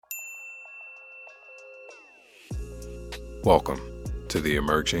Welcome to the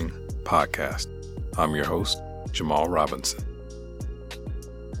Emerging Podcast. I'm your host, Jamal Robinson.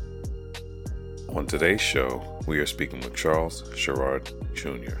 On today's show, we are speaking with Charles Sherrard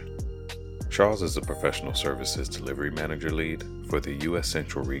Jr. Charles is a professional services delivery manager lead for the U.S.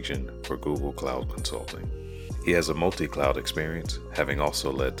 Central Region for Google Cloud Consulting. He has a multi-cloud experience, having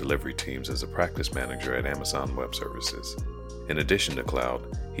also led delivery teams as a practice manager at Amazon Web Services. In addition to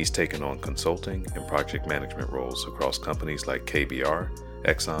cloud, he's taken on consulting and project management roles across companies like KBR,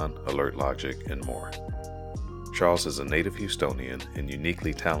 Exxon, AlertLogic, and more. Charles is a native Houstonian and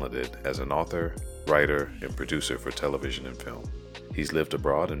uniquely talented as an author, writer, and producer for television and film. He's lived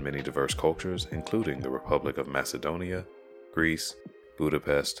abroad in many diverse cultures, including the Republic of Macedonia, Greece,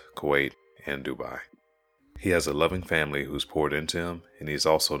 Budapest, Kuwait, and Dubai. He has a loving family who's poured into him, and he's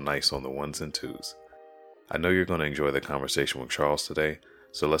also nice on the ones and twos. I know you're going to enjoy the conversation with Charles today,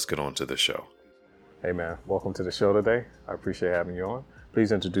 so let's get on to the show. Hey man, welcome to the show today. I appreciate having you on.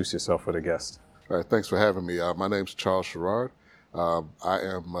 Please introduce yourself for the guest. All right, thanks for having me. My name's Charles Sherrard. I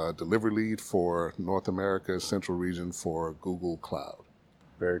am a delivery lead for North America Central Region for Google Cloud.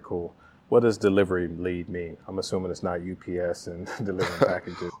 Very cool. What does delivery lead mean? I'm assuming it's not UPS and delivering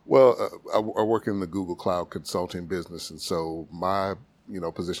packages. Well, I work in the Google Cloud consulting business, and so my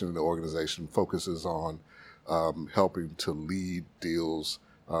position in the organization focuses on helping to lead deals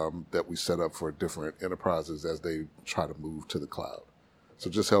that we set up for different enterprises as they try to move to the cloud. So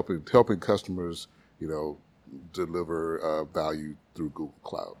just helping customers, deliver value through Google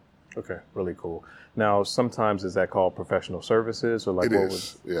Cloud. Okay, really cool. Now, sometimes is that called professional services or like it what is?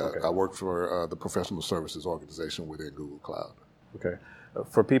 Was? Yeah, okay. I work for the professional services organization within Google Cloud. Okay.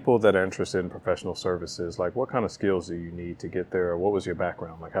 For people that are interested in professional services, like what kind of skills do you need to get there? Or what was your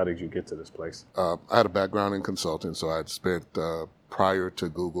background? Like how did you get to this place? I had a background in consulting, so I'd spent, prior to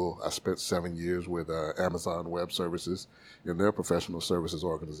Google, I spent 7 years with Amazon Web Services in their professional services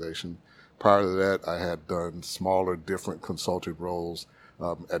organization. Prior to that, I had done smaller, different consulting roles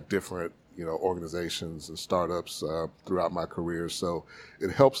at different organizations and startups throughout my career. So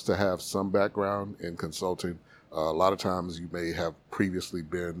it helps to have some background in consulting. A lot of times you may have previously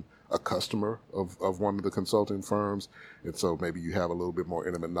been a customer of one of the consulting firms, and so maybe you have a little bit more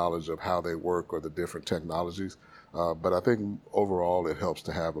intimate knowledge of how they work or the different technologies. But I think overall it helps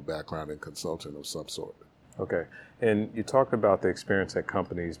to have a background in consulting of some sort. Okay. And you talked about the experience at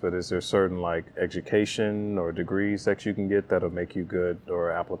companies, but is there certain like education or degrees that you can get that'll make you good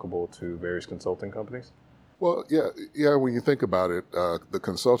or applicable to various consulting companies? Well, yeah. When you think about it, the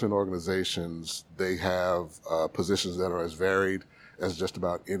consulting organizations, they have positions that are as varied as just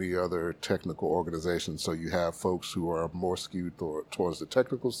about any other technical organization. So you have folks who are more skewed towards the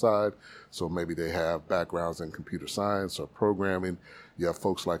technical side. So maybe they have backgrounds in computer science or programming. You have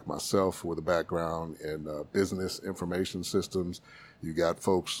folks like myself with a background in business information systems. You got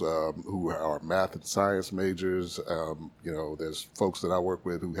folks who are math and science majors. There's folks that I work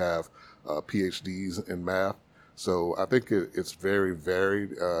with who have PhDs in math. So I think it's very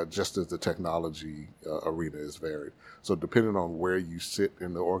varied, just as the technology arena is varied. So depending on where you sit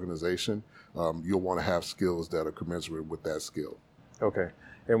in the organization, you'll want to have skills that are commensurate with that skill. Okay.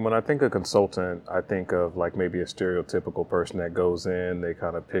 And when I think of consultant, I think of like maybe a stereotypical person that goes in, they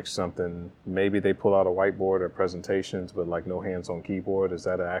kind of pitch something, maybe they pull out a whiteboard or presentations, but like no hands on keyboard. Is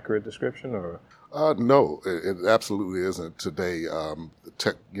that an accurate description or? No, it absolutely isn't today.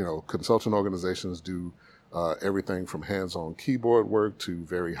 Consulting organizations do everything from hands-on keyboard work to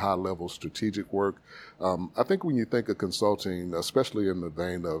very high-level strategic work. I think when you think of consulting, especially in the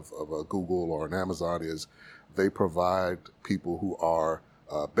vein of a Google or an Amazon, is they provide people who are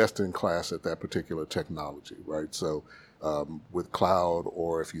best in class at that particular technology, right? So with cloud,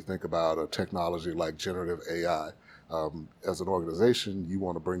 or if you think about a technology like generative AI, as an organization, you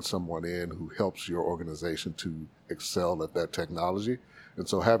want to bring someone in who helps your organization to excel at that technology. And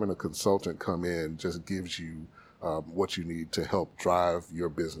so having a consultant come in just gives you what you need to help drive your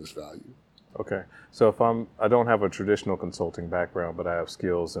business value. Okay. So if I don't have a traditional consulting background, but I have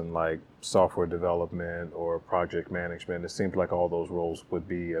skills in like software development or project management, it seems like all those roles would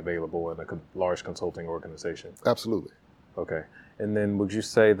be available in a large consulting organization. Absolutely. Okay. And then would you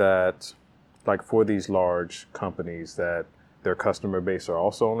say that like for these large companies that their customer base are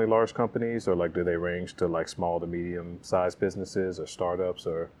also only large companies, or like do they range to like small to medium sized businesses or startups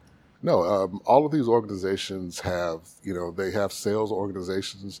or? No, all of these organizations have, they have sales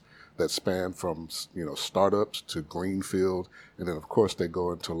organizations that span from, startups to greenfield. And then, of course, they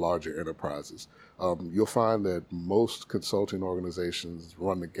go into larger enterprises. You'll find that most consulting organizations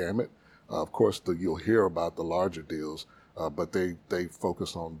run the gamut. Of course, you'll hear about the larger deals, but they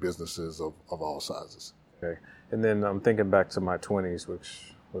focus on businesses of all sizes. Okay. And then I'm thinking back to my 20s,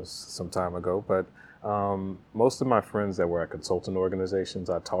 which was some time ago, but most of my friends that were at consultant organizations,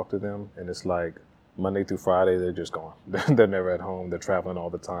 I talked to them, and it's like Monday through Friday, they're just gone. They're never at home. They're traveling all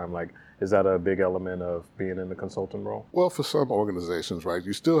the time. Like, is that a big element of being in the consultant role? Well, for some organizations, right,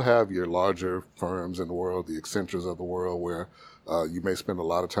 you still have your larger firms in the world, the Accentures of the world, where you may spend a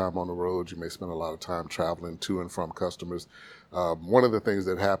lot of time on the road. You may spend a lot of time traveling to and from customers. One of the things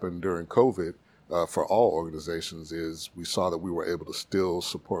that happened during COVID for all organizations is we saw that we were able to still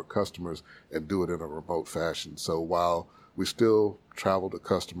support customers and do it in a remote fashion. So while we still travel to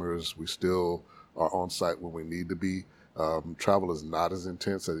customers, we still are on site when we need to be. Travel is not as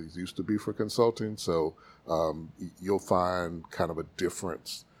intense as it used to be for consulting. So you'll find kind of a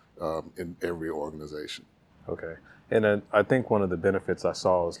difference in every organization. Okay. And then I think one of the benefits I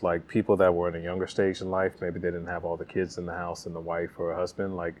saw is like people that were in a younger stage in life, maybe they didn't have all the kids in the house and the wife or a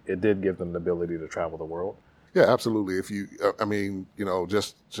husband, like it did give them the ability to travel the world. Yeah, absolutely. If you, I mean,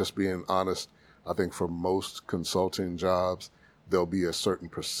 just being honest, I think for most consulting jobs, there'll be a certain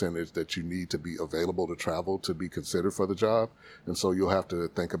percentage that you need to be available to travel to be considered for the job. And so you'll have to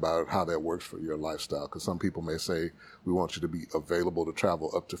think about how that works for your lifestyle. Because some people may say, we want you to be available to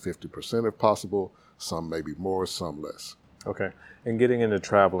travel up to 50% if possible. Some maybe more, some less. Okay. And getting into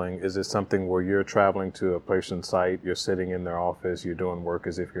traveling, is it something where you're traveling to a person's site, you're sitting in their office, you're doing work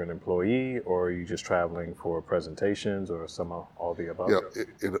as if you're an employee, or are you just traveling for presentations or some of all the above? Yeah,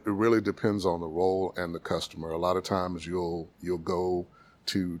 it really depends on the role and the customer. A lot of times you'll go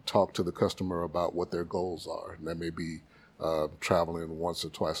to talk to the customer about what their goals are. And that may be traveling once or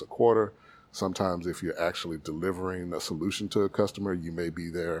twice a quarter. Sometimes if you're actually delivering a solution to a customer, you may be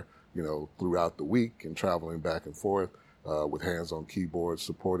there, throughout the week and traveling back and forth. With hands on keyboards,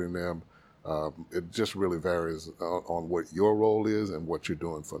 supporting them. It just really varies on what your role is and what you're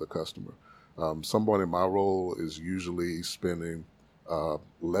doing for the customer. Someone in my role is usually spending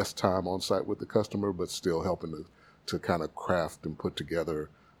less time on site with the customer, but still helping to kind of craft and put together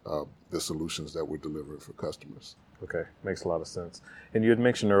the solutions that we're delivering for customers. Okay, makes a lot of sense. And you had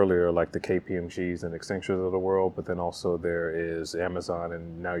mentioned earlier like the KPMGs and Accentures of the world, but then also there is Amazon,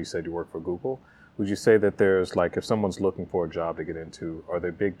 and now you said you work for Google. Would you say that there's like, if someone's looking for a job to get into, are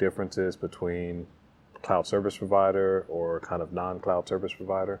there big differences between cloud service provider or kind of non-cloud service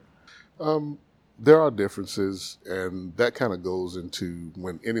provider? There are differences, and that kind of goes into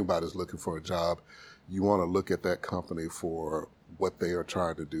when anybody's looking for a job, you want to look at that company for what they are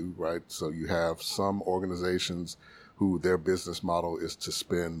trying to do, right? So you have some organizations who their business model is to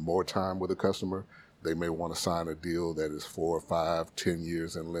spend more time with a customer. They may want to sign a deal that is 4, 5, 10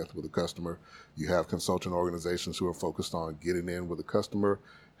 years in length with a customer. You have consulting organizations who are focused on getting in with a customer,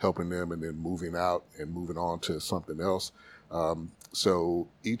 helping them, and then moving out and moving on to something else. So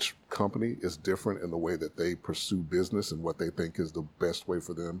each company is different in the way that they pursue business and what they think is the best way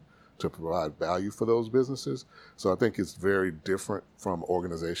for them to provide value for those businesses. So I think it's very different from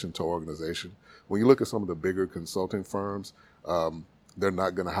organization to organization. When you look at some of the bigger consulting firms, they're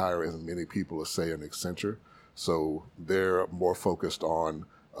not going to hire as many people as, say, an Accenture. So they're more focused on,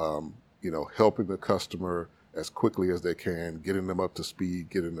 helping the customer as quickly as they can, getting them up to speed,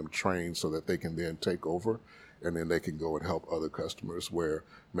 getting them trained so that they can then take over, and then they can go and help other customers where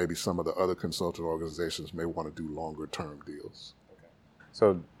maybe some of the other consulting organizations may want to do longer term deals.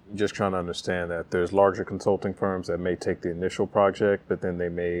 So just trying to understand that there's larger consulting firms that may take the initial project, but then they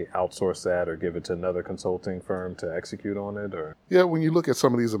may outsource that or give it to another consulting firm to execute on it, or? Yeah, when you look at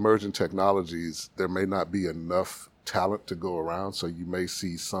some of these emerging technologies, there may not be enough talent to go around. So you may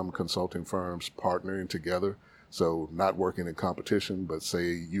see some consulting firms partnering together. So not working in competition, but say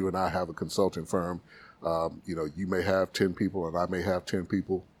you and I have a consulting firm, you may have 10 people and I may have 10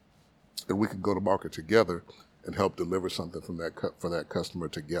 people, and we can go to market together and help deliver something for that customer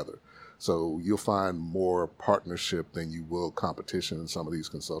together. So you'll find more partnership than you will competition in some of these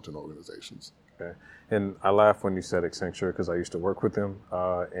consulting organizations. Okay. And I laugh when you said Accenture because I used to work with them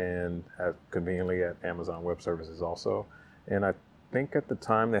and conveniently at Amazon Web Services also. And I think at the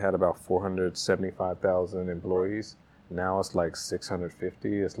time they had about 475,000 employees. Now it's like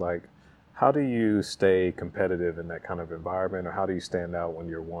 650. It's like, how do you stay competitive in that kind of environment, or how do you stand out when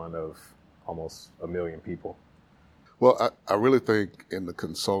you're one of almost 1 million people? Well, I really think in the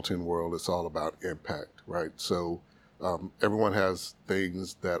consulting world, it's all about impact, right? So everyone has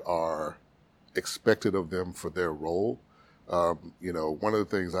things that are expected of them for their role. One of the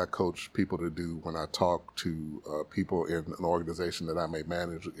things I coach people to do when I talk to people in an organization that I may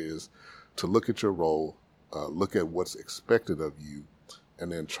manage is to look at your role, look at what's expected of you,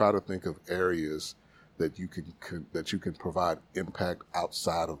 and then try to think of areas that you can provide impact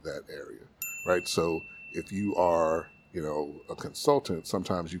outside of that area, right? So If you are, a consultant,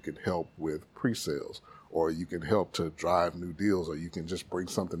 sometimes you can help with pre-sales, or you can help to drive new deals, or you can just bring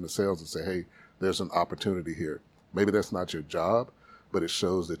something to sales and say, hey, there's an opportunity here. Maybe that's not your job, but it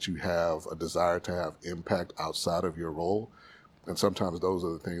shows that you have a desire to have impact outside of your role. And sometimes those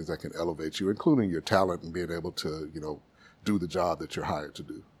are the things that can elevate you, including your talent and being able to, do the job that you're hired to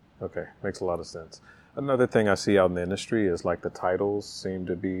do. Okay, makes a lot of sense. Another thing I see out in the industry is like the titles seem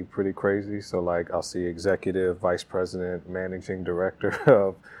to be pretty crazy. So like I'll see executive, vice president, managing director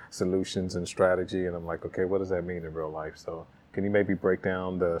of solutions and strategy. And I'm like, okay, what does that mean in real life? So can you maybe break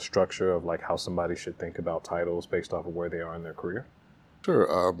down the structure of like how somebody should think about titles based off of where they are in their career?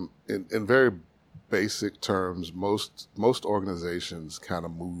 Sure. In very basic terms, most organizations kind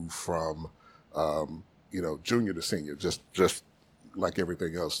of move from, junior to senior, just like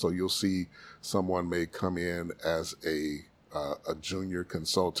everything else. So you'll see someone may come in as a junior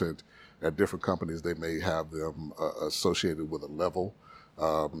consultant at different companies. They may have them associated with a level,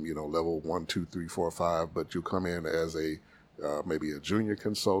 level 1, 2, 3, 4, 5. But you come in as maybe a junior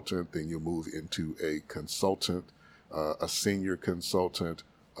consultant, then you move into a consultant, a senior consultant,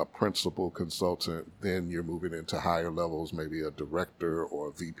 a principal consultant. Then you're moving into higher levels, maybe a director or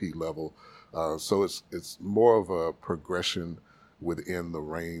a VP level. So it's more of a progression within the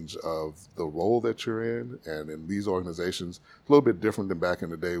range of the role that you're in. And in these organizations, it's a little bit different than back in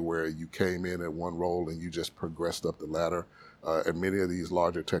the day where you came in at one role and you just progressed up the ladder. At many of these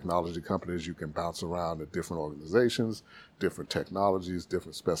larger technology companies, you can bounce around at different organizations, different technologies,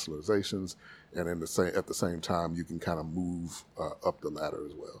 different specializations. And at the same time, you can kind of move up the ladder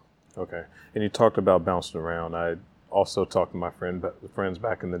as well. Okay. And you talked about bouncing around. I also talked to my friends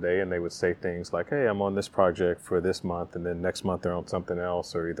back in the day, and they would say things like, hey, I'm on this project for this month, and then next month they're on something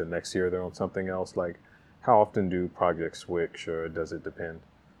else, or either next year they're on something else. Like, how often do projects switch, or does it depend?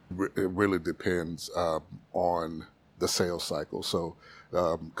 It really depends on the sales cycle. So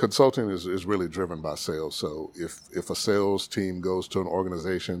consulting is really driven by sales. So if a sales team goes to an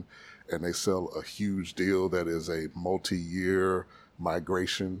organization and they sell a huge deal that is a multi-year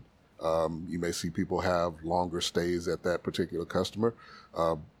migration, you may see people have longer stays at that particular customer.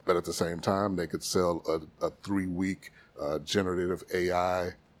 But at the same time, they could sell a 3-week generative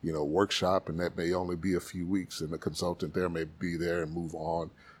AI, workshop, and that may only be a few weeks, and the consultant there may be there and move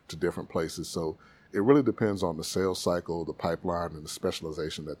on to different places. So it really depends on the sales cycle, the pipeline, and the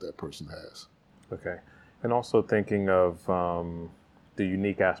specialization that person has. Okay. And also thinking of the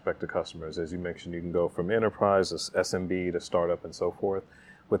unique aspect of customers. As you mentioned, you can go from enterprise, SMB, to startup, and so forth.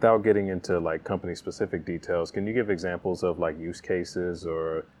 Without getting into like company specific details, can you give examples of like use cases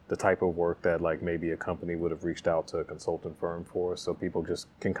or the type of work that like maybe a company would have reached out to a consultant firm for, so people just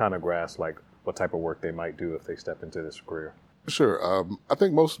can kind of grasp like what type of work they might do if they step into this career? Sure. I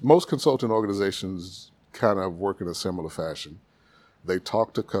think most consulting organizations kind of work in a similar fashion. They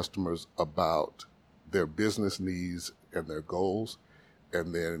talk to customers about their business needs and their goals,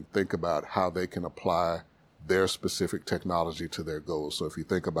 and then think about how they can apply their specific technology to their goals. So if you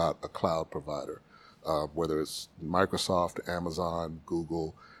think about a cloud provider, whether it's Microsoft, Amazon,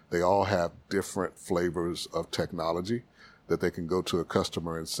 Google, they all have different flavors of technology that they can go to a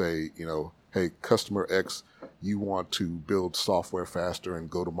customer and say, hey, customer X, you want to build software faster and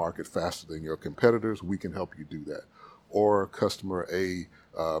go to market faster than your competitors. We can help you do that. Or customer A,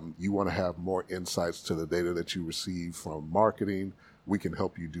 you want to have more insights to the data that you receive from marketing. We can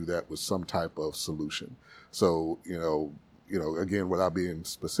help you do that with some type of solution. So, again, without being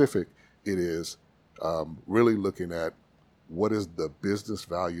specific, it is really looking at what is the business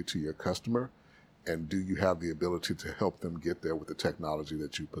value to your customer, and do you have the ability to help them get there with the technology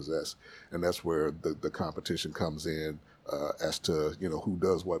that you possess? And that's where the competition comes in as to, who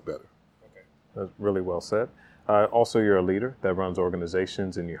does what better. Okay. That's really well said. Also, you're a leader that runs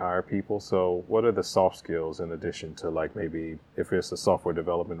organizations and you hire people. So what are the soft skills in addition to like maybe if it's a software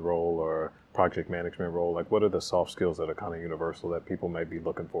development role or project management role, like what are the soft skills that are kind of universal that people may be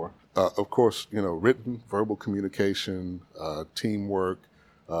looking for? Of course, written, verbal communication, teamwork,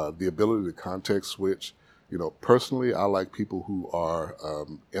 the ability to context switch. Personally, I like people who are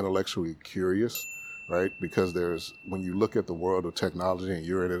intellectually curious, right? Because when you look at the world of technology, and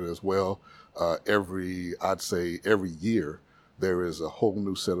you're in it as well, I'd say every year, there is a whole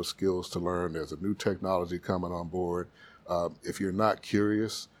new set of skills to learn. There's a new technology coming on board. If you're not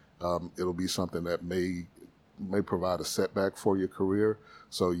curious, it'll be something that may provide a setback for your career.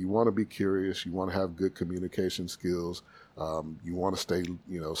 So you want to be curious. You want to have good communication skills. You want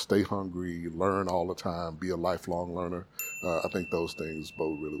to stay hungry, learn all the time, be a lifelong learner. I think those things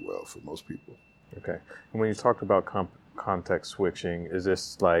bode really well for most people. Okay. And when you talked about context switching, is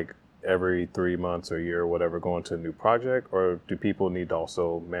this like every 3 months or a year or whatever go into a new project, or do people need to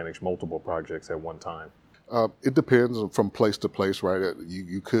also manage multiple projects at one time? It depends from place to place, right?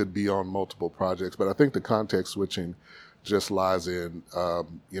 You could be on multiple projects, but I think the context switching just lies in,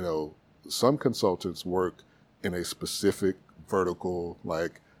 some consultants work in a specific vertical,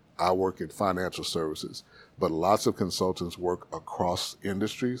 like I work in financial services, but lots of consultants work across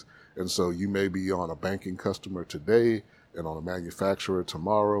industries. And so you may be on a banking customer today and on a manufacturer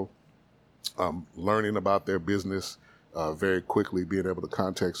tomorrow, learning about their business very quickly, being able to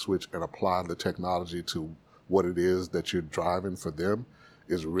context switch and apply the technology to what it is that you're driving for them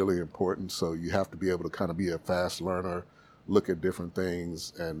is really important. So you have to be able to kind of be a fast learner, look at different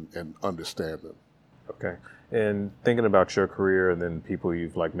things and understand them. Okay. And thinking about your career and then people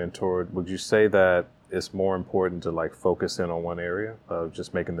you've like mentored, would you say that it's more important to like focus in on one area?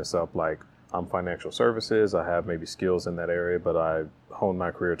 Just making this up, like I'm financial services, I have maybe skills in that area, but I hone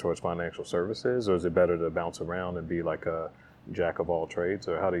my career towards financial services, or is it better to bounce around and be like a jack of all trades,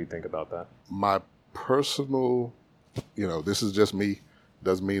 or how do you think about that? My personal, this is just me,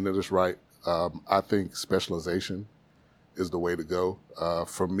 doesn't mean that it's right. I think specialization is the way to go.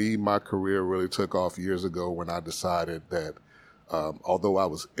 For me, my career really took off years ago when I decided that although I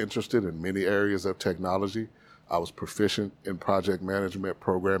was interested in many areas of technology, I was proficient in project management,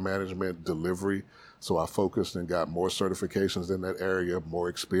 program management, delivery. So I focused and got more certifications in that area, more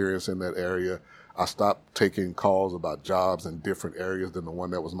experience in that area. I stopped taking calls about jobs in different areas than the one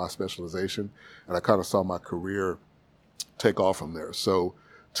that was my specialization. And I kind of saw my career take off from there. So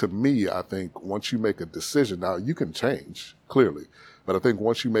to me, I think once you make a decision, now you can change, clearly, but I think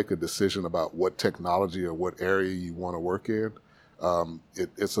once you make a decision about what technology or what area you want to work in,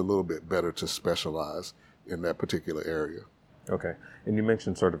 it's a little bit better to specialize in that particular area. Okay. And you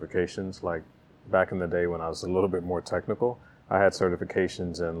mentioned certifications. Like back in the day when I was a little bit more technical, I had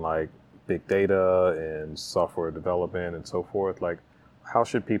certifications in like big data and software development and so forth. Like, how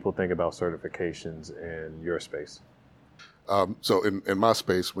should people think about certifications in your space? So in my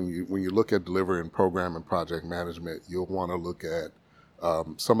space, when you look at delivery and program and project management, you'll want to look at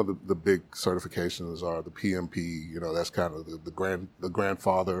some of the big certifications are the PMP. That's kind of the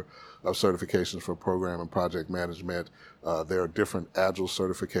grandfather of certifications for program and project management. There are different Agile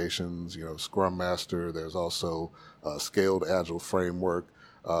certifications, Scrum Master. There's also Scaled Agile Framework.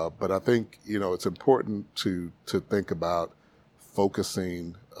 But I think it's important to think about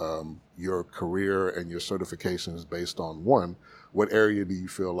focusing your career and your certifications based on, one, what area do you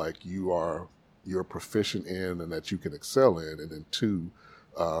feel like you're proficient in and that you can excel in, and then two,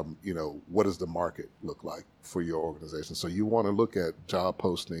 what does the market look like for your organization? So you want to look at job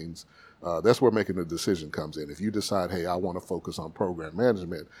postings. That's where making the decision comes in. If you decide, hey, I want to focus on program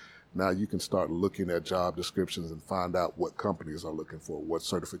management, now you can start looking at job descriptions and find out what companies are looking for, what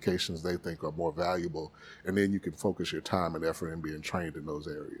certifications they think are more valuable, and then you can focus your time and effort in being trained in those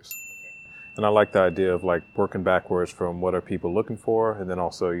areas. And I like the idea of like working backwards from what are people looking for, and then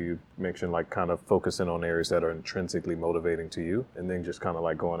also you mentioned like kind of focusing on areas that are intrinsically motivating to you, and then just kind of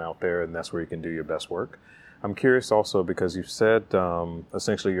like going out there, and that's where you can do your best work. I'm curious also because you said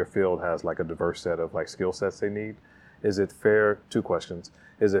essentially your field has like a diverse set of like skill sets they need. Is it fair? Two questions.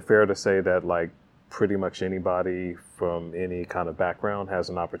 Is it fair to say that like pretty much anybody from any kind of background has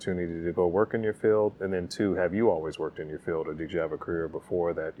an opportunity to go work in your field? And then two, have you always worked in your field, or did you have a career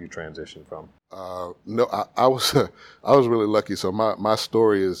before that you transitioned from? No, I was I was really lucky. So my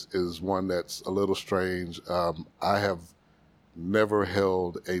story is one that's a little strange. I have never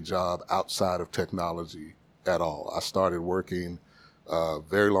held a job outside of technology at all. I started working a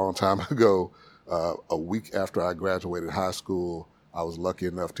very long time ago. A week after I graduated high school, I was lucky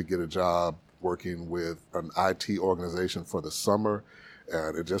enough to get a job working with an IT organization for the summer.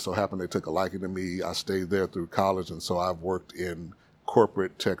 And it just so happened they took a liking to me. I stayed there through college. And so I've worked in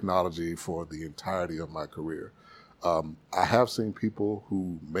corporate technology for the entirety of my career. I have seen people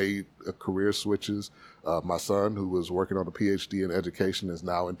who made career switches. My son, who was working on a PhD in education, is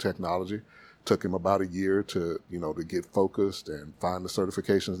now in technology. Took him about a year to get focused and find the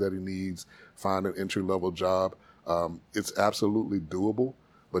certifications that he needs, find an entry-level job. It's absolutely doable,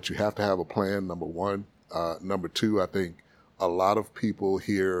 but you have to have a plan, number one. Number two, I think a lot of people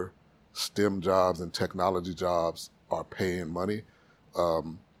hear STEM jobs and technology jobs are paying money,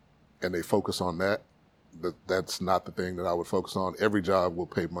 and they focus on that. But that's not the thing that I would focus on. Every job will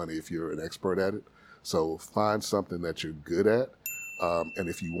pay money if you're an expert at it. So find something that you're good at. And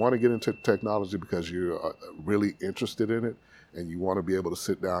if you want to get into technology because you're really interested in it and you want to be able to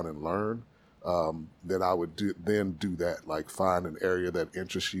sit down and learn, then I would do that. Like find an area that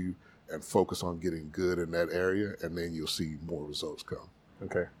interests you and focus on getting good in that area, and then you'll see more results come.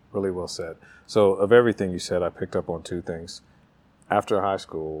 Okay. Really well said. So of everything you said, I picked up on two things. After high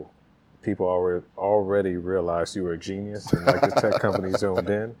school, people already realized you were a genius and like the tech company zoomed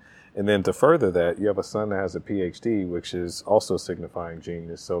in. And then to further that, you have a son that has a PhD, which is also signifying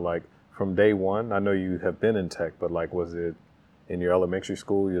genius. So like from day one, I know you have been in tech, but like, was it in your elementary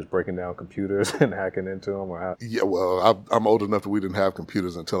school, you was breaking down computers and hacking into them, or how? Yeah, well, I'm old enough that we didn't have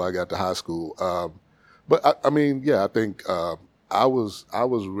computers until I got to high school. But I mean, yeah, I think I was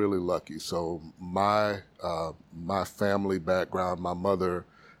really lucky. So my family background, my mother,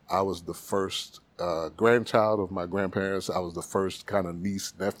 I was the first grandchild of my grandparents. I was the first kind of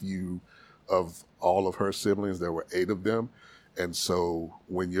niece, nephew of all of her siblings. There were 8 of them. And so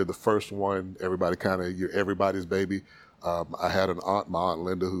when you're the first one, you're everybody's baby. I had an aunt, my Aunt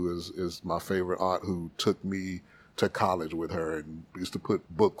Linda, who is my favorite aunt, who took me to college with her and used to put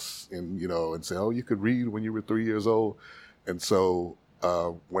books in, and say, oh, you could read when you were 3 years old. And so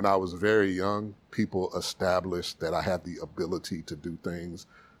when I was very young, people established that I had the ability to do things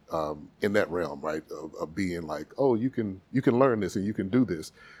in that realm, right, of being like, oh, you can learn this and you can do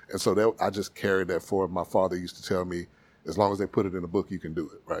this. And so I just carried that forward. My father used to tell me, as long as they put it in a book, you can do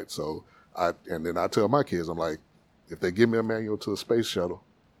it, right? So and then I tell my kids, I'm like, if they give me a manual to a space shuttle,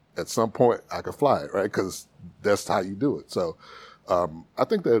 at some point I could fly it, right? Because that's how you do it. So I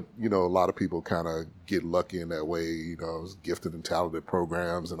think that, a lot of people kind of get lucky in that way. I was gifted and talented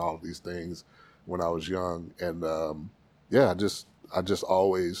programs and all of these things when I was young. And I just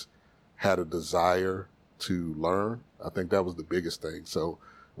always had a desire to learn. I think that was the biggest thing. So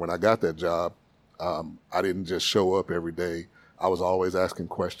when I got that job, I didn't just show up every day. I was always asking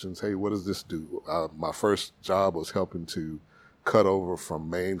questions. Hey, what does this do? My first job was helping to cut over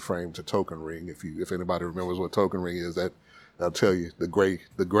from mainframe to token ring. If anybody remembers what token ring is, I'll tell you the gray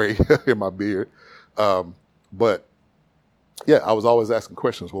in my beard. But yeah, I was always asking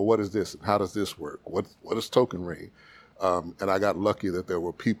questions. Well, what is this? How does this work? What is token ring? And I got lucky that there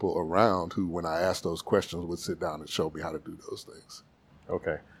were people around who, when I asked those questions, would sit down and show me how to do those things.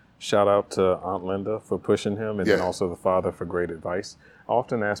 Okay. Shout out to Aunt Linda for pushing him, and then also the father for great advice. I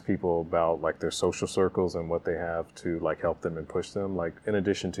often ask people about like their social circles and what they have to like help them and push them. Like in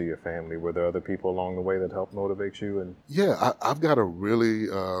addition to your family, were there other people along the way that helped motivate you? And I've got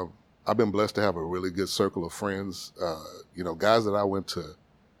I've been blessed to have a really good circle of friends. Guys that I went to.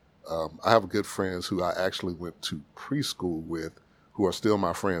 I have good friends who I actually went to preschool with, who are still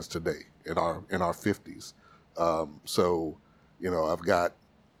my friends today in our 50s. So I've got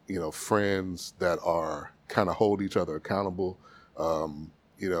friends that are kind of hold each other accountable.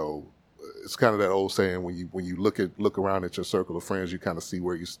 It's kind of that old saying, when you look around at your circle of friends, you kind of see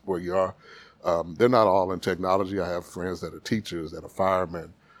where you are. They're not all in technology. I have friends that are teachers, that are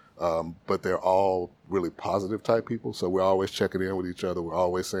firemen, but they're all really positive type people. So we're always checking in with each other. We're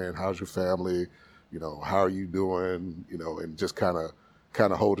always saying, how's your family? How are you doing? And just kind of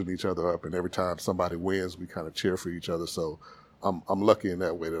holding each other up. And every time somebody wins, we kind of cheer for each other. So I'm lucky in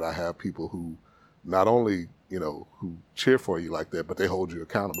that way that I have people who not only, who cheer for you like that, but they hold you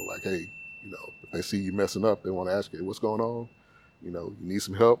accountable. Like, hey, if they see you messing up, they want to ask you, what's going on? You need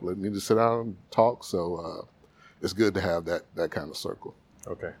some help. Let me just sit down and talk. So it's good to have that kind of circle.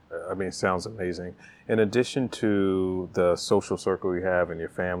 Okay. I mean, it sounds amazing. In addition to the social circle you have and your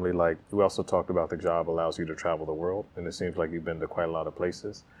family, like we also talked about the job allows you to travel the world, and it seems like you've been to quite a lot of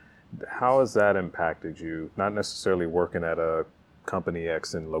places. How has that impacted you? Not necessarily working at a company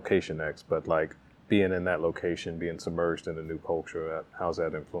X and location X, but like being in that location, being submerged in a new culture. How's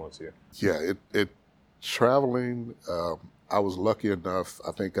that influence you? Yeah, it traveling. I was lucky enough.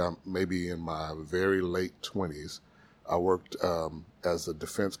 I think I'm maybe in my very late 20s. I worked as a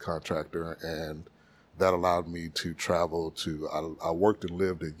defense contractor, and that allowed me to travel I worked and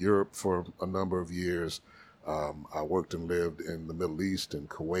lived in Europe for a number of years. I worked and lived in the Middle East, in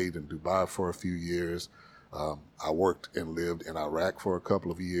Kuwait and Dubai for a few years. I worked and lived in Iraq for a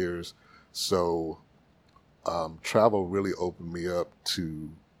couple of years. So travel really opened me up to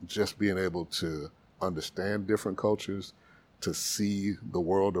just being able to understand different cultures, to see the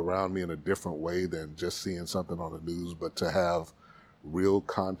world around me in a different way than just seeing something on the news, but to have real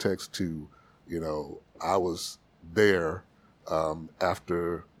context to, I was there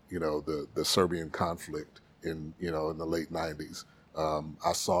after, the Serbian conflict in the late 90s.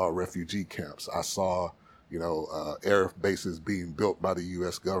 I saw refugee camps. I saw, air bases being built by the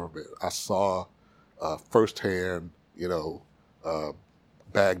U.S. government. I saw firsthand,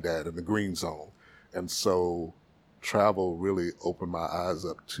 Baghdad and the Green Zone. And so travel really opened my eyes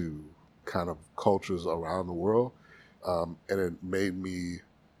up to kind of cultures around the world. And it made me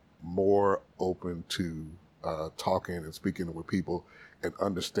more open to talking and speaking with people, and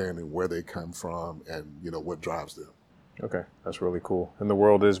understanding where they come from and, what drives them. Okay, that's really cool. And the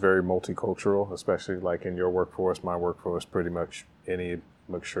world is very multicultural, especially like in your workforce, my workforce, pretty much any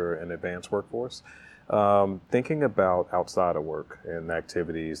mature and advanced workforce. Thinking about outside of work and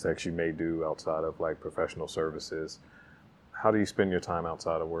activities that you may do outside of like professional services, how do you spend your time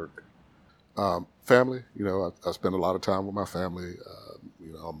outside of work? Family, I spend a lot of time with my family.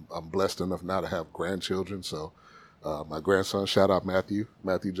 I'm blessed enough now to have grandchildren. So my grandson, shout out Matthew.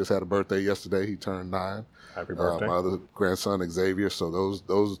 Matthew just had a birthday yesterday. He turned 9. Happy birthday. My other grandson, Xavier. So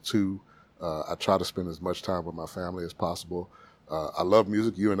those two, I try to spend as much time with my family as possible. I love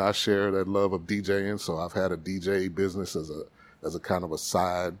music. You and I share that love of DJing. So I've had a DJ business as a kind of a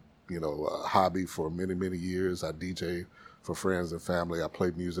side, hobby for many, many years. I DJ for friends and family. I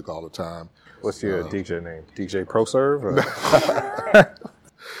play music all the time. What's your DJ name? DJ ProServe?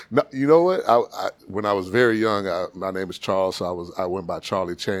 No, you know what? When I was very young, my name is Charles, so I went by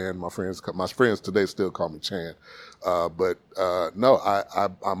Charlie Chan. My friends today still call me Chan. No,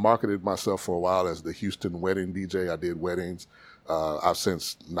 I marketed myself for a while as the Houston wedding DJ. I did weddings. I've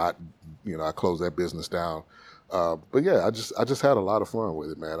since not, I closed that business down. But yeah, I just had a lot of fun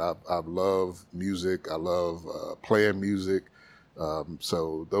with it, man. I love music. I love playing music.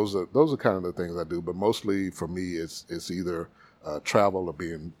 So those are kind of the things I do. But mostly for me, it's either travel or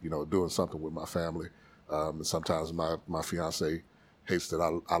being, doing something with my family. And sometimes my fiance hates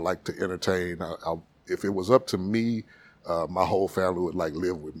that I like to entertain. If it was up to me, my whole family would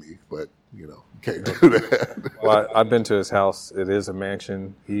live with me, but you can't do that. Well, I've been to his house. It is a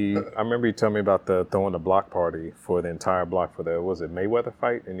mansion. I remember you telling me about throwing a block party for the entire block for was it Mayweather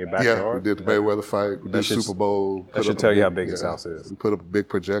fight in your backyard? Yeah, we did the Mayweather fight. We did Super Bowl. That should tell you how big his house is. We put up a big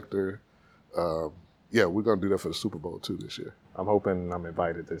projector. Yeah, we're going to do that for the Super Bowl too this year. I'm hoping I'm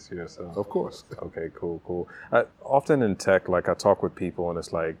invited this year. So of course. Okay, cool. Often in tech, I talk with people and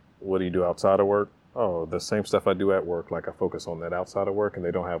it's like, what do you do outside of work? Oh, the same stuff I do at work. I focus on that outside of work and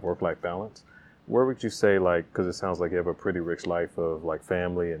they don't have work-life balance. Where would you say, because it sounds like you have a pretty rich life of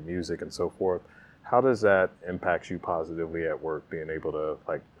family and music and so forth. How does that impact you positively at work, being able to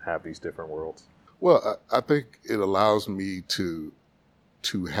have these different worlds? Well, I think it allows me to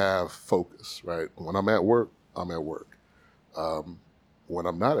have focus, right? When I'm at work, I'm at work. When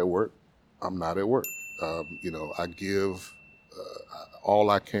I'm not at work, I'm not at work. I give all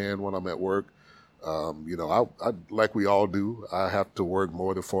I can when I'm at work. I like we all do, I have to work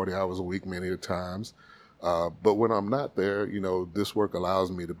more than 40 hours a week many times. But when I'm not there, this work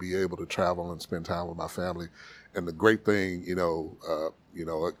allows me to be able to travel and spend time with my family. And the great thing,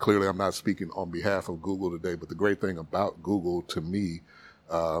 clearly I'm not speaking on behalf of Google today, but the great thing about Google to me,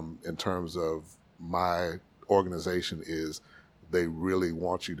 in terms of my organization, is they really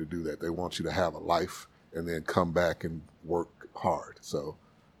want you to do that. They want you to have a life and then come back and work hard. So,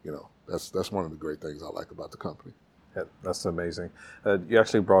 that's one of the great things I like about the company. Yeah, that's amazing. You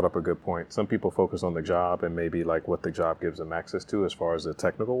actually brought up a good point. Some people focus on the job and maybe what the job gives them access to as far as the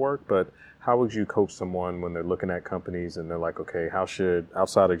technical work, but how would you coach someone when they're looking at companies and they're like, okay, how should,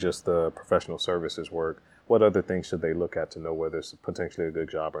 outside of just the professional services work, what other things should they look at to know whether it's potentially a good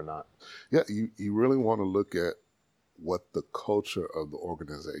job or not? Yeah, you really want to look at what the culture of the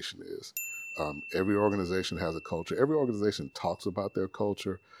organization is. Every organization has a culture. Every organization talks about their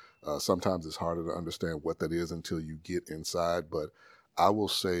culture. Sometimes it's harder to understand what that is until you get inside. But I will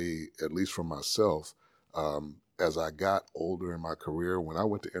say, at least for myself, as I got older in my career, when I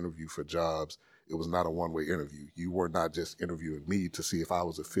went to interview for jobs, it was not a one-way interview. You were not just interviewing me to see if I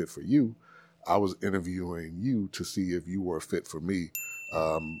was a fit for you. I was interviewing you to see if you were a fit for me.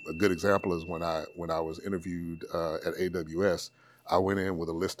 A good example is when I was interviewed at AWS, I went in with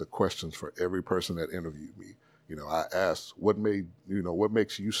a list of questions for every person that interviewed me. I asked, what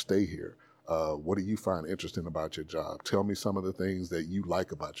makes you stay here? What do you find interesting about your job? Tell me some of the things that you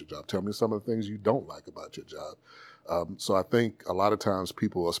like about your job. Tell me some of the things you don't like about your job. So I think a lot of times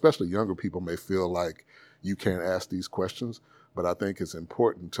people, especially younger people, may feel like you can't ask these questions, but I think it's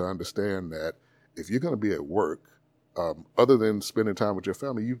important to understand that if you're going to be at work, other than spending time with your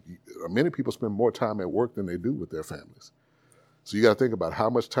family, many people spend more time at work than they do with their families. So you got to think about how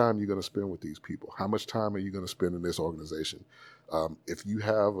much time you're going to spend with these people. How much time are you going to spend in this organization? If you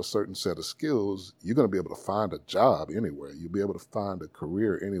have a certain set of skills, you're going to be able to find a job anywhere. You'll be able to find a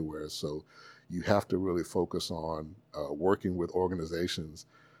career anywhere. So you have to really focus on working with organizations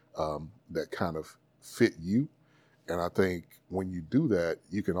that kind of fit you. And I think when you do that,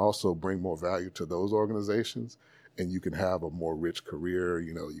 you can also bring more value to those organizations and you can have a more rich career.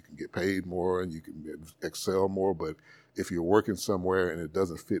 You can get paid more and you can excel more. But if you're working somewhere and it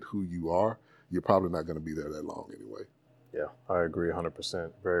doesn't fit who you are, you're probably not going to be there that long anyway. Yeah, I agree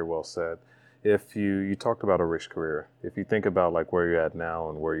 100%. Very well said. If you talked about a rich career, if you think about like where you're at now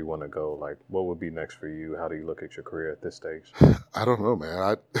and where you want to go, like what would be next for you? How do you look at your career at this stage? I don't know,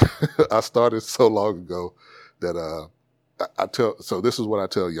 man. I started so long ago that I tell. So this is what I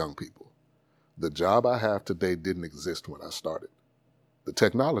tell young people: the job I have today didn't exist when I started. The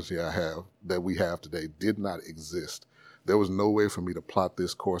technology we have today did not exist. There was no way for me to plot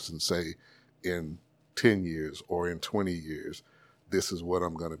this course and say, in 10 years or in 20 years, this is what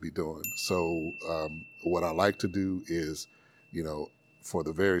I'm going to be doing. So what I like to do is, you know, for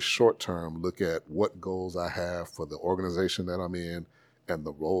the very short term, look at what goals I have for the organization that I'm in and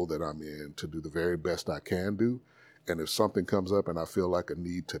the role that I'm in to do the very best I can do. And if something comes up and I feel like a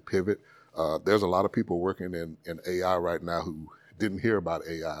need to pivot, there's a lot of people working in AI right now who didn't hear about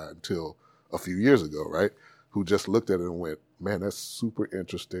AI until a few years ago, right? Who just looked at it and went, man, that's super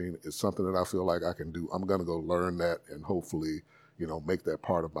interesting. It's something that I feel like I can do. I'm going to go learn that and hopefully, you know, make that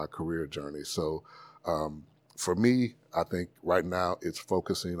part of my career journey. So for me, I think right now it's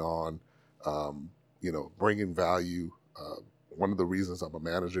focusing on, you know, bringing value. One of the reasons I'm a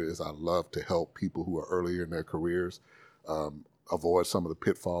manager is I love to help people who are earlier in their careers avoid some of the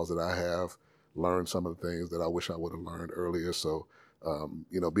pitfalls that I have, learn some of the things that I wish I would have learned earlier. So,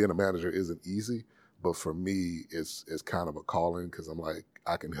 you know, being a manager isn't easy, but for me, it's kind of a calling because I'm like,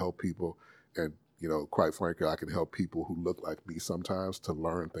 I can help people. And, you know, quite frankly, I can help people who look like me sometimes to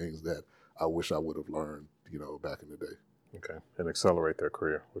learn things that I wish I would have learned, you know, back in the day. Okay, and accelerate their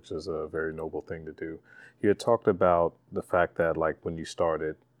career, which is a very noble thing to do. You had talked about the fact that, like, when you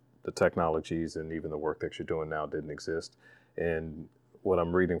started, the technologies and even the work that you're doing now didn't exist. And what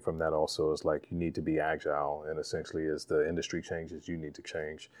I'm reading from that also is like you need to be agile, and essentially as the industry changes, you need to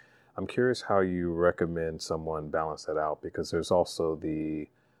change. I'm curious how you recommend someone balance that out, because there's also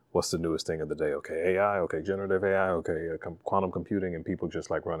what's the newest thing of the day? Okay, AI, okay, generative AI, okay, quantum computing, and people just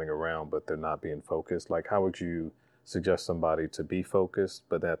like running around, but they're not being focused. Like, how would you suggest somebody to be focused,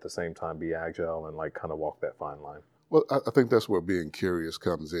 but at the same time be agile and like kind of walk that fine line? Well, I think that's where being curious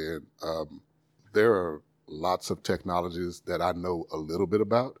comes in. There are lots of technologies that I know a little bit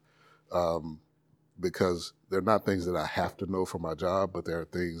about because they're not things that I have to know for my job, but there are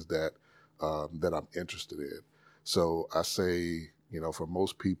things that that I'm interested in. So I say, you know, for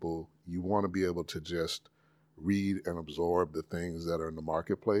most people, you want to be able to just read and absorb the things that are in the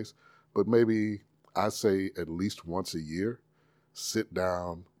marketplace, but maybe I say at least once a year, sit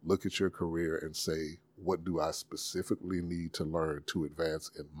down, look at your career and say, what do I specifically need to learn to advance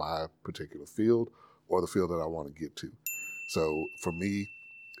in my particular field or the field that I want to get to? So for me,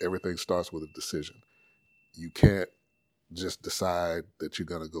 everything starts with a decision. You can't just decide that you're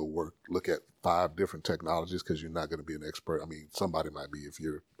going to go look at 5 different technologies because you're not going to be an expert. I mean, somebody might be if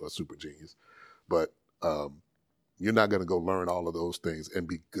you're a super genius, but you're not going to go learn all of those things and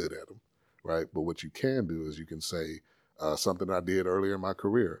be good at them, right? But what you can do is you can say something I did earlier in my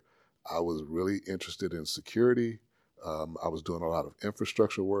career. I was really interested in security. I was doing a lot of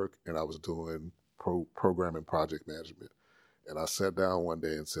infrastructure work, and I was doing program and project management. And I sat down one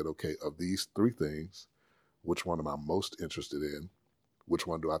day and said, okay, of these 3 things, which one am I most interested in? Which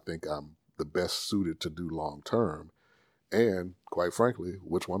one do I think I'm the best suited to do long term? And quite frankly,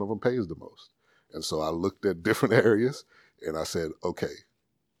 which one of them pays the most? And so I looked at different areas and I said, okay,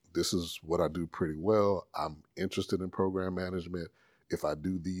 this is what I do pretty well. I'm interested in program management. If I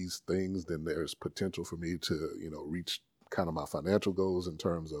do these things, then there's potential for me to, you know, reach kind of my financial goals in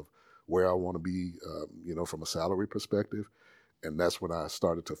terms of where I want to be, you know, from a salary perspective. And that's when I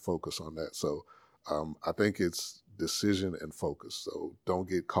started to focus on that. So I think it's decision and focus. So don't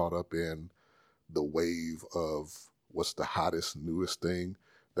get caught up in the wave of what's the hottest, newest thing.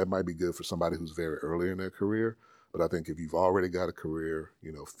 That might be good for somebody who's very early in their career. But I think if you've already got a career,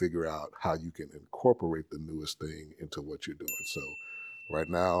 you know, figure out how you can incorporate the newest thing into what you're doing. So right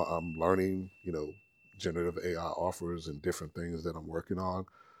now I'm learning, you know, generative AI offers and different things that I'm working on.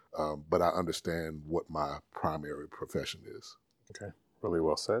 But I understand what my primary profession is. Okay, really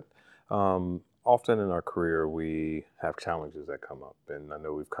well said. Often in our career, we have challenges that come up, and I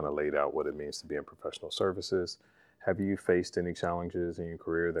know we've kind of laid out what it means to be in professional services. Have you faced any challenges in your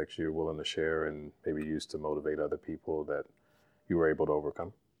career that you're willing to share and maybe use to motivate other people that you were able to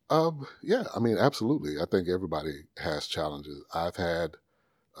overcome? Yeah, I mean, absolutely. I think everybody has challenges.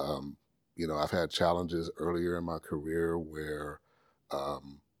 You know, I've had challenges earlier in my career where,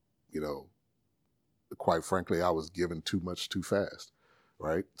 you know, quite frankly, I was given too much too fast,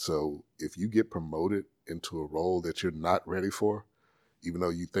 right? So if you get promoted into a role that you're not ready for, even though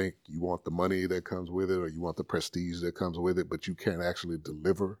you think you want the money that comes with it or you want the prestige that comes with it, but you can't actually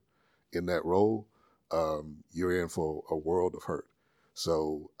deliver in that role, you're in for a world of hurt.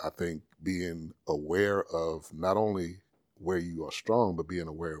 So I think being aware of not only where you are strong, but being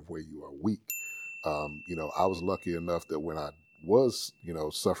aware of where you are weak. I was lucky enough that when I was,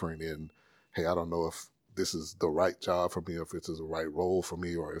 suffering in, hey, I don't know if this is the right job for me, or if this is the right role for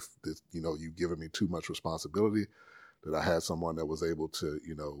me, or if this, you've given me too much responsibility, that I had someone that was able to,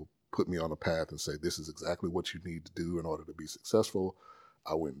 put me on a path and say, this is exactly what you need to do in order to be successful.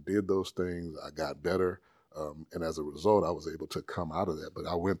 I went and did those things. I got better. And as a result, I was able to come out of that. But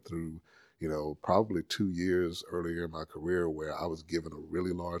I went through, probably 2 years earlier in my career where I was given a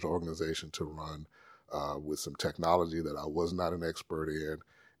really large organization to run with some technology that I was not an expert in,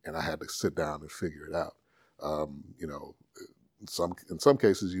 and I had to sit down and figure it out. In some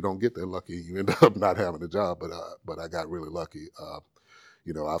cases, you don't get that lucky. You end up not having a job, but I got really lucky.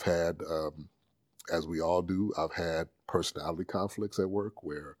 I've had, as we all do, I've had personality conflicts at work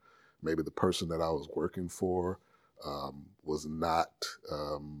where maybe the person that I was working for was not,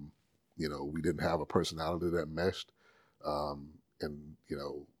 we didn't have a personality that meshed.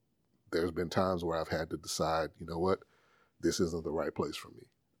 There's been times where I've had to decide, you know what, this isn't the right place for me.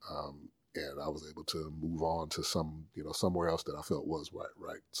 And I was able to move on to somewhere else that I felt was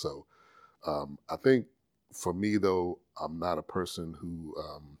right. So I think for me, though, I'm not a person who,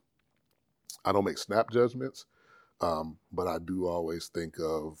 I don't make snap judgments, but I do always think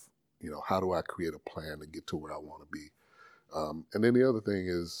of, how do I create a plan to get to where I want to be? And then the other thing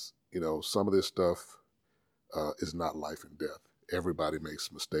is, some of this stuff is not life and death. Everybody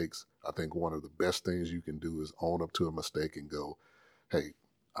makes mistakes. I think one of the best things you can do is own up to a mistake and go, hey,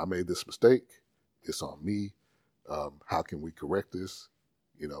 I made this mistake. It's on me. How can we correct this?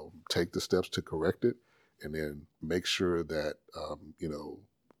 Take the steps to correct it, and then make sure that, I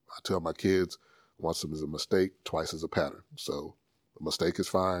tell my kids, once is a mistake, twice is a pattern. So a mistake is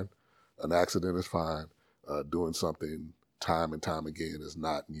fine. An accident is fine. Doing something time and time again is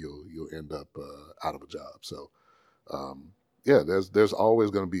not, and you'll end up out of a job. So, there's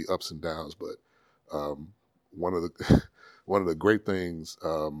always going to be ups and downs, but one of the great things,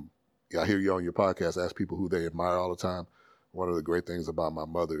 I hear you on your podcast ask people who they admire all the time. One of the great things about my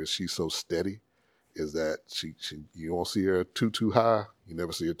mother is she's so steady, is that she you won't see her too high, you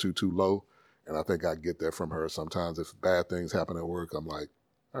never see her too low, and I think I get that from her. Sometimes if bad things happen at work, I'm like,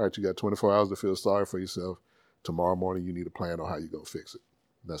 all right, you got 24 hours to feel sorry for yourself. Tomorrow morning, you need a plan on how you're going to fix it.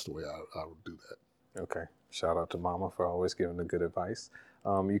 That's the way I would do that. Okay. Shout out to Mama for always giving the good advice.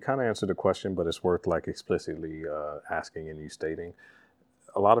 You kind of answered the question, but it's worth explicitly asking and you stating.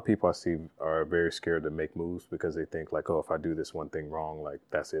 A lot of people I see are very scared to make moves because they think if I do this one thing wrong,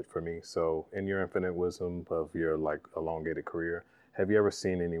 that's it for me. So in your infinite wisdom of your elongated career, have you ever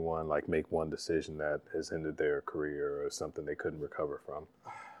seen anyone make one decision that has ended their career or something they couldn't recover from?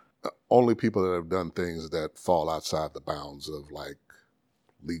 Only people that have done things that fall outside the bounds of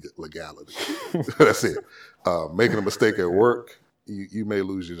legality. That's it. Making a mistake at work, you may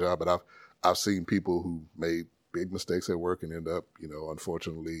lose your job, but I've seen people who made big mistakes at work and end up,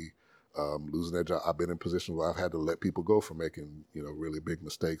 unfortunately, losing their job. I've been in positions where I've had to let people go for making, really big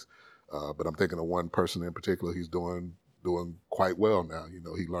mistakes. But I'm thinking of one person in particular. He's doing quite well now.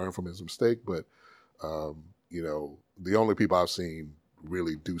 He learned from his mistake, but the only people I've seen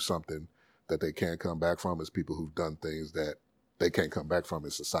really do something that they can't come back from is people who've done things that they can't come back from in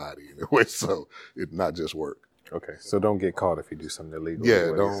society anyway. So it's not just work. Okay. So don't get caught if you do something illegal.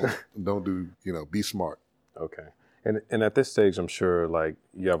 Yeah. Don't do, be smart. Okay. And at this stage, I'm sure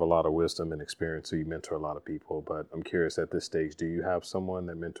you have a lot of wisdom and experience, so you mentor a lot of people, but I'm curious at this stage, do you have someone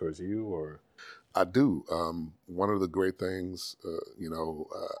that mentors you or? I do. One of the great things,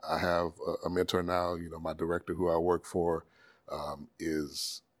 I have a mentor now, my director who I work for,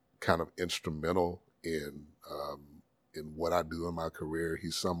 is kind of instrumental in what I do in my career.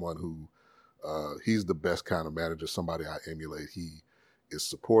 He's someone who, he's the best kind of manager, somebody I emulate. He is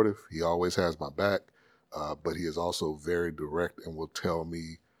supportive. He always has my back, but he is also very direct and will tell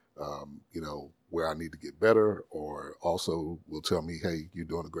me, where I need to get better, or also will tell me, hey, you're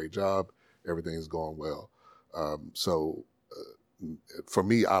doing a great job. Everything's going well. So for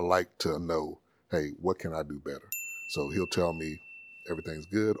me, I like to know, hey, what can I do better? So he'll tell me everything's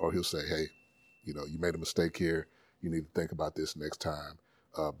good, or he'll say, hey, you made a mistake here. You need to think about this next time.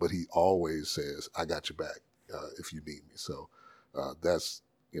 But he always says, I got your back if you need me. So that's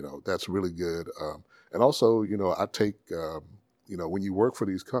really good. And also, I take, when you work for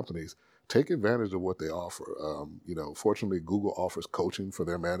these companies, take advantage of what they offer. Fortunately, Google offers coaching for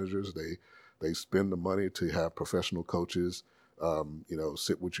their managers. They spend the money to have professional coaches,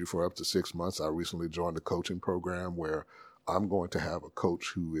 sit with you for up to 6 months. I recently joined a coaching program where I'm going to have a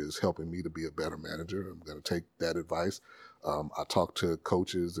coach who is helping me to be a better manager. I'm going to take that advice. I talk to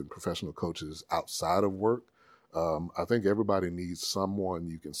coaches and professional coaches outside of work. I think everybody needs someone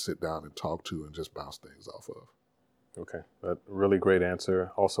you can sit down and talk to and just bounce things off of. Okay, a really great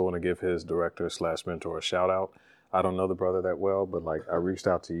answer. Also want to give his director/mentor a shout out. I don't know the brother that well, but like I reached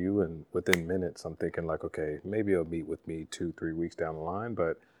out to you and within minutes, I'm thinking like, okay, maybe he'll meet with me 2-3 weeks down the line.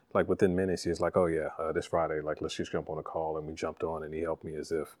 But like within minutes, he's like, oh yeah, this Friday, like let's just jump on a call, and we jumped on and he helped me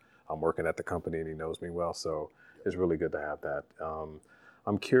as if I'm working at the company and he knows me well. So it's really good to have that.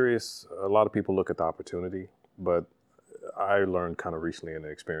 I'm curious, a lot of people look at the opportunity, but I learned kind of recently in the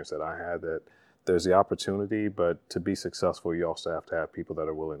experience that I had that there's the opportunity, but to be successful, you also have to have people that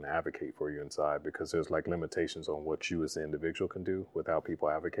are willing to advocate for you inside, because there's like limitations on what you as an individual can do without people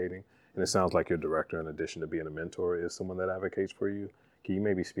advocating. And it sounds like your director, in addition to being a mentor, is someone that advocates for you. Can you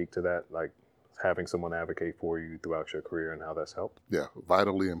maybe speak to that, like having someone advocate for you throughout your career and how that's helped? Yeah,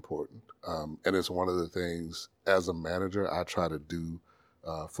 vitally important. And it's one of the things as a manager I try to do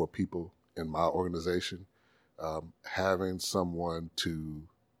for people in my organization, having someone to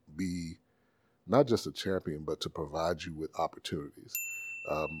be not just a champion, but to provide you with opportunities.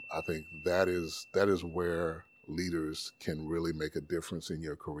 I think that is where leaders can really make a difference in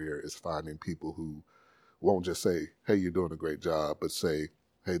your career, is finding people who won't just say, hey, you're doing a great job, but say,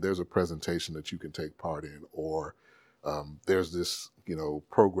 hey, there's a presentation that you can take part in, or there's this,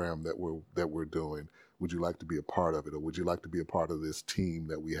 program that we're doing. Would you like to be a part of it? Or would you like to be a part of this team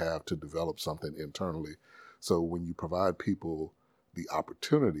that we have to develop something internally? So when you provide people the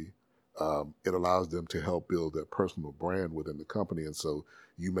opportunity, it allows them to help build their personal brand within the company. And so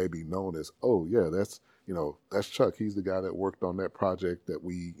you may be known as, oh yeah, that's Chuck. He's the guy that worked on that project that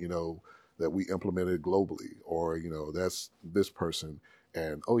we implemented globally, or, that's this person.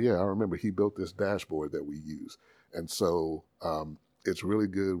 And, oh yeah, I remember he built this dashboard that we use. And so, it's really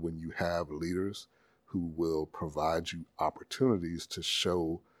good when you have leaders who will provide you opportunities to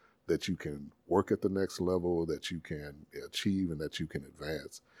show that you can work at the next level, that you can achieve, and that you can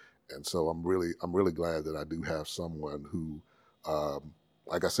advance. And so I'm really glad that I do have someone who,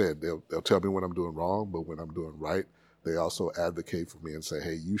 like I said, they'll tell me when I'm doing wrong, but when I'm doing right, they also advocate for me and say,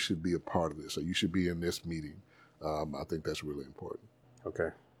 hey, you should be a part of this, or you should be in this meeting. I think that's really important. Okay,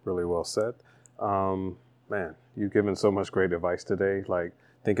 really well said. Man, you've given so much great advice today. Like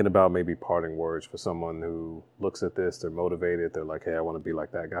thinking about maybe parting words for someone who looks at this, they're motivated, they're like, hey, I want to be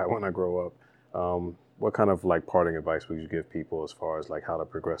like that guy when I grow up. What kind of like parting advice would you give people as far as like how to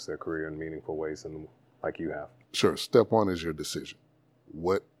progress their career in meaningful ways and like you have? Sure. Step one is your decision.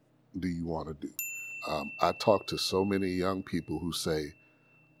 What do you want to do? I talk to so many young people who say,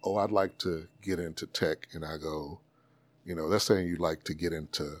 oh, I'd like to get into tech. And I go, that's saying you'd like to get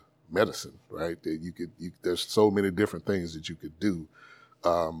into medicine, right? There's so many different things that you could do.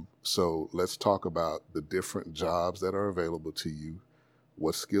 So let's talk about the different jobs that are available to you,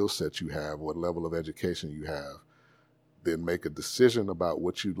 what skill set you have, what level of education you have, then make a decision about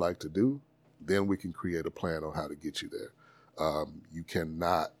what you'd like to do. Then we can create a plan on how to get you there. You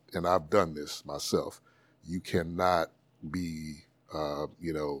cannot, and I've done this myself, you cannot be,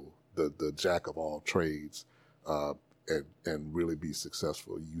 the jack of all trades, and really be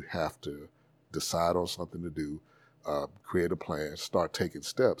successful. You have to decide on something to do, create a plan, start taking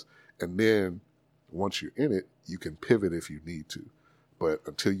steps. And then once you're in it, you can pivot if you need to. But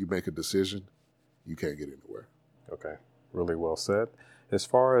until you make a decision, you can't get anywhere. Okay, really well said. As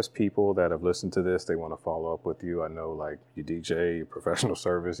far as people that have listened to this, they want to follow up with you. I know like you DJ, you professional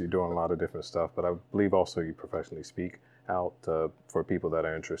service, you're doing a lot of different stuff, but I believe also you professionally speak out for people that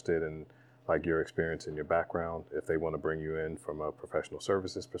are interested in like your experience and your background. If they want to bring you in from a professional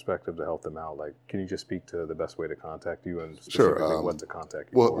services perspective to help them out, like, can you just speak to the best way to contact you and specifically what to contact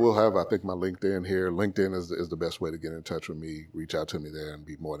you for? We'll have, I think, my LinkedIn here. LinkedIn is the best way to get in touch with me. Reach out to me there and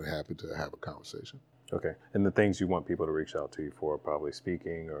be more than happy to have a conversation. Okay. And the things you want people to reach out to you for, probably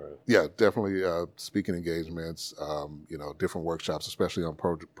speaking or? Yeah, definitely speaking engagements, different workshops, especially on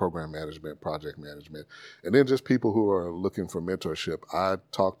program management, project management, and then just people who are looking for mentorship. I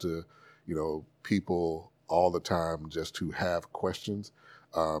talk to, people all the time just who have questions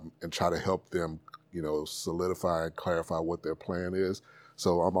and try to help them, solidify and clarify what their plan is.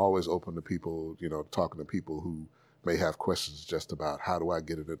 So I'm always open to people, talking to people who may have questions just about how do I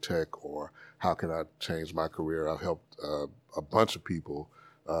get into tech or how can I change my career. I've helped a bunch of people,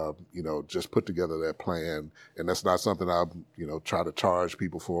 just put together that plan. And that's not something I, try to charge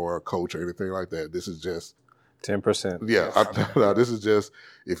people for, or coach or anything like that. This is just 10%. Yeah, this is just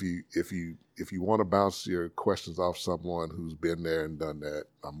if you want to bounce your questions off someone who's been there and done that,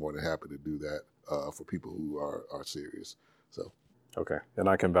 I'm more than happy to do that for people who are serious. So. Okay. And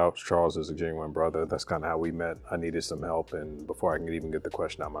I can vouch Charles is a genuine brother. That's kind of how we met. I needed some help, and before I can even get the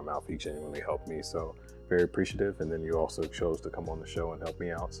question out of my mouth, he genuinely helped me. So very appreciative. And then you also chose to come on the show and help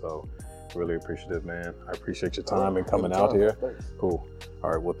me out. So really appreciative, man. I appreciate your time and coming out here. Thanks. Cool. All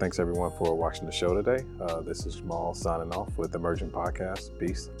right. Well, thanks everyone for watching the show today. This is Jamal signing off with Emerging Podcast.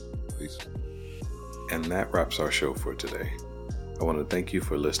 Peace. Peace. And that wraps our show for today. I want to thank you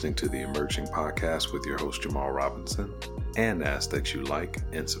for listening to the Emerging Podcast with your host, Jamal Robinson, and ask that you like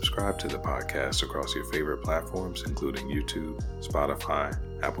and subscribe to the podcast across your favorite platforms, including YouTube, Spotify,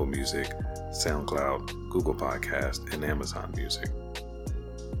 Apple Music, SoundCloud, Google Podcast, and Amazon Music.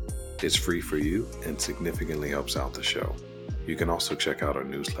 It's free for you and significantly helps out the show. You can also check out our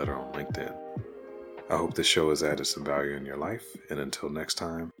newsletter on LinkedIn. I hope this show has added some value in your life, and until next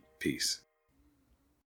time, peace.